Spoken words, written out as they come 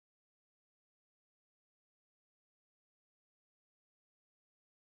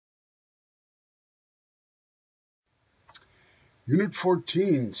Unit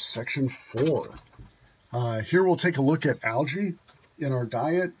 14, Section 4. Here we'll take a look at algae in our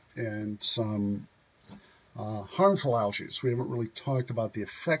diet and some harmful algae. We haven't really talked about the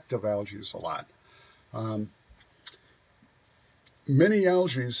effect of algae a lot. Many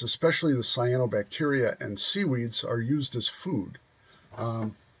algae, especially the cyanobacteria and seaweeds, are used as food.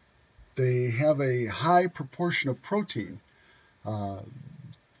 They have a high proportion of protein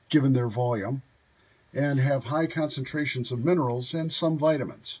given their volume, and have high concentrations of minerals and some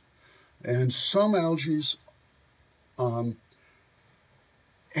vitamins. And some algae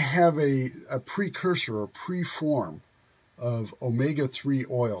have a precursor or preform of omega-3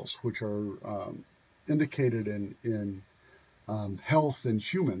 oils, which are indicated in health in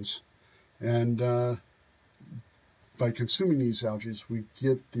humans. And by consuming these algae, we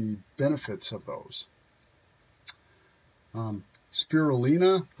get the benefits of those.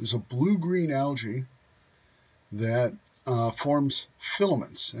 Spirulina is a blue-green algae that forms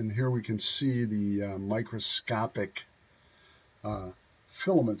filaments, and here we can see the microscopic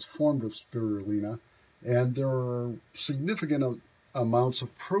filaments formed of spirulina, and there are significant amounts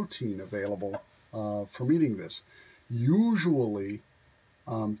of protein available from eating this. Usually,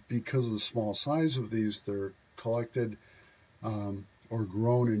 because of the small size of these, they're collected or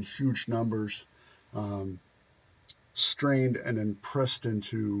grown in huge numbers, strained and then pressed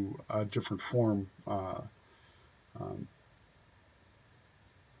into a different form,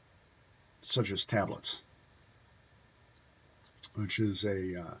 such as tablets, which is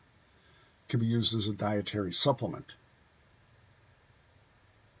can be used as a dietary supplement.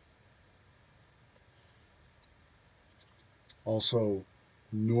 Also,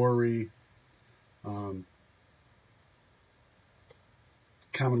 nori,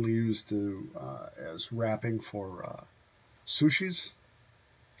 commonly used as wrapping for sushis,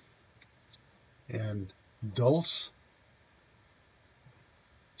 and dulse.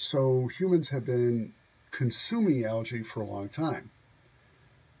 So humans have been consuming algae for a long time,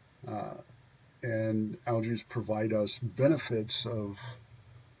 and algae provide us benefits of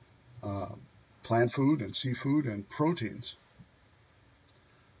plant food and seafood and proteins.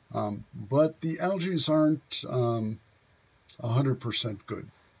 But the algae aren't 100% good.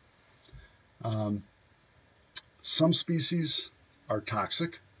 Some species are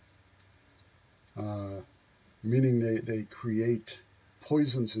toxic, meaning they create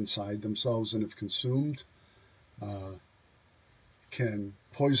poisons inside themselves, and if consumed, can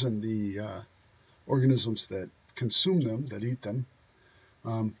poison the organisms that consume them, that eat them.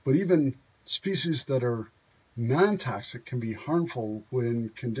 But even species that are non-toxic can be harmful when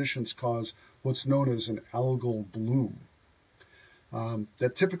conditions cause what's known as an algal bloom.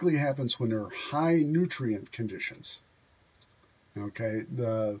 That typically happens when there are high nutrient conditions. Okay,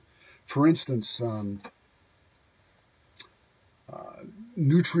 for instance,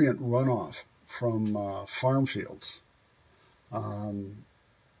 nutrient runoff from farm fields,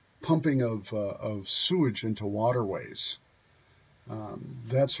 pumping of sewage into waterways,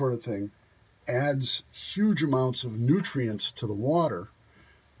 that sort of thing adds huge amounts of nutrients to the water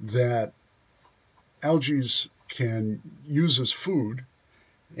that algae can use as food,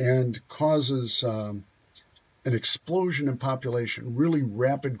 and causes an explosion in population, really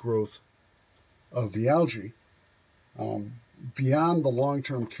rapid growth of the algae, beyond the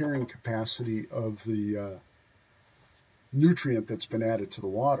long-term carrying capacity of the nutrient that's been added to the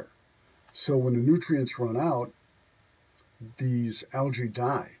water. So when the nutrients run out, these algae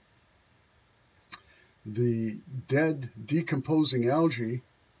die. The dead, decomposing algae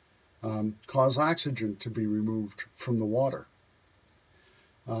cause oxygen to be removed from the water.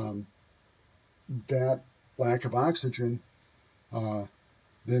 That lack of oxygen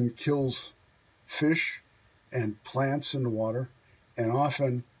then kills fish and plants in the water, and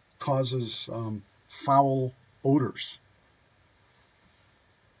often causes foul odors.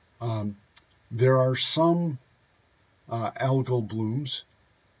 There are some algal blooms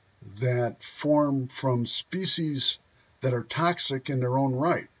that form from species that are toxic in their own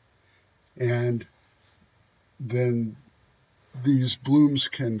right, and then these blooms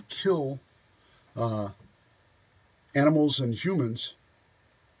can kill animals and humans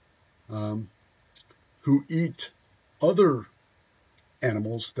who eat other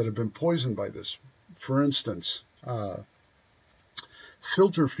animals that have been poisoned by this. For instance,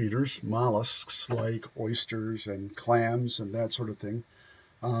 filter feeders, mollusks like oysters and clams and that sort of thing,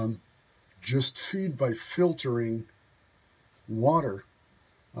 just feed by filtering water,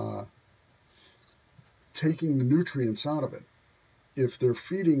 taking the nutrients out of it. If they're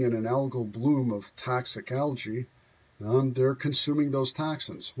feeding in an algal bloom of toxic algae, they're consuming those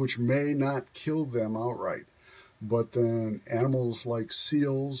toxins, which may not kill them outright, but then animals like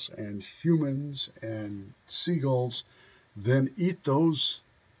seals and humans and seagulls then eat those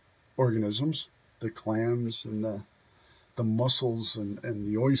organisms, the clams and the mussels and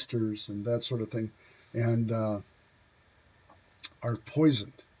the oysters and that sort of thing, and are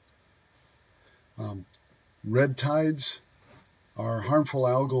poisoned. Red tides are harmful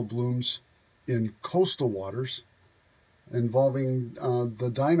algal blooms in coastal waters involving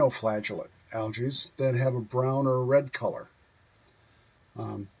the dinoflagellate algae that have a brown or red color.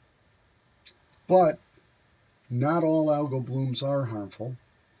 But not all algal blooms are harmful,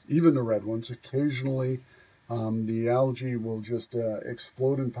 even the red ones. Occasionally, the algae will just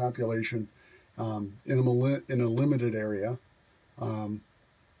explode in population in a limited area,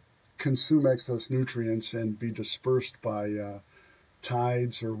 consume excess nutrients, and be dispersed by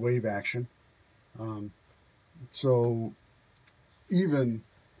tides or wave action. So even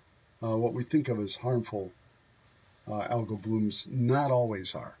what we think of as harmful algal blooms not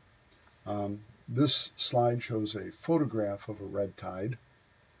always are. This slide shows a photograph of a red tide.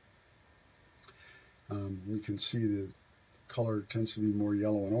 You can see the color tends to be more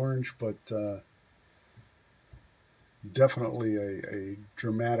yellow and orange, but definitely a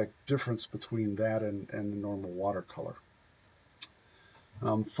dramatic difference between that and the normal watercolor.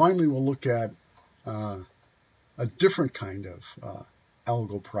 Finally, we'll look at a different kind of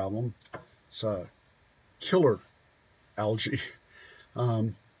algal problem. It's a killer algae,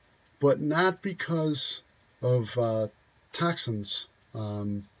 but not because of toxins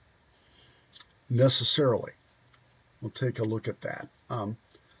necessarily. We'll take a look at that.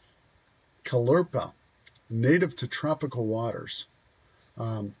 Caulerpa, native to tropical waters,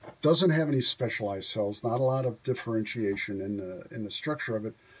 doesn't have any specialized cells, not a lot of differentiation in the structure of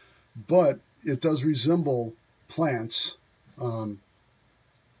it, but it does resemble plants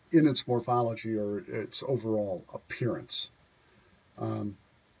in its morphology or its overall appearance. The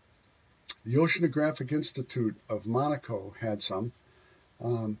Oceanographic Institute of Monaco had some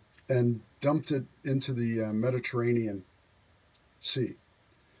and dumped it into the Mediterranean Sea,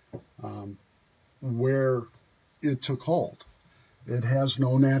 where it took hold. It has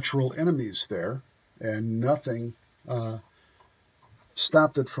no natural enemies there, and nothing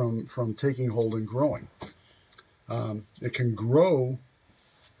stopped it from taking hold and growing. It can grow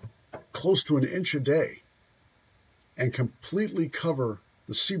close to an inch a day and completely cover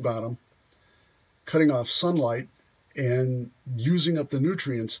the sea bottom, cutting off sunlight and using up the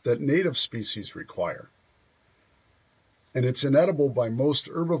nutrients that native species require. And it's inedible by most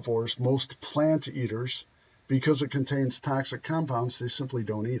herbivores, most plant eaters, because it contains toxic compounds. They simply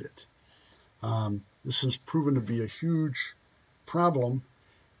don't eat it. This has proven to be a huge problem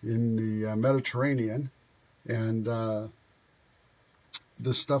in the Mediterranean, and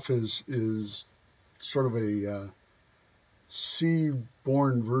this stuff is sort of a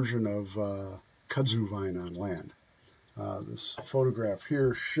sea-born version of kudzu vine on land. This photograph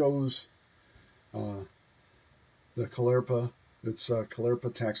here shows the Caulerpa. It's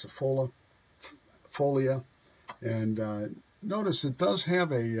Caulerpa taxifolia, and notice it does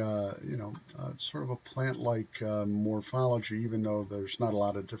have a sort of a plant-like morphology, even though there's not a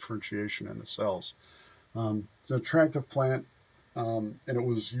lot of differentiation in the cells. It's an attractive plant, and it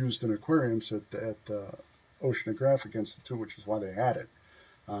was used in aquariums at the Oceanographic Institute, which is why they had it.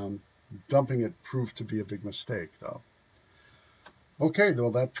 Dumping it proved to be a big mistake, though. Okay,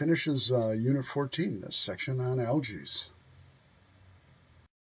 well, that finishes Unit 14, this section on algae.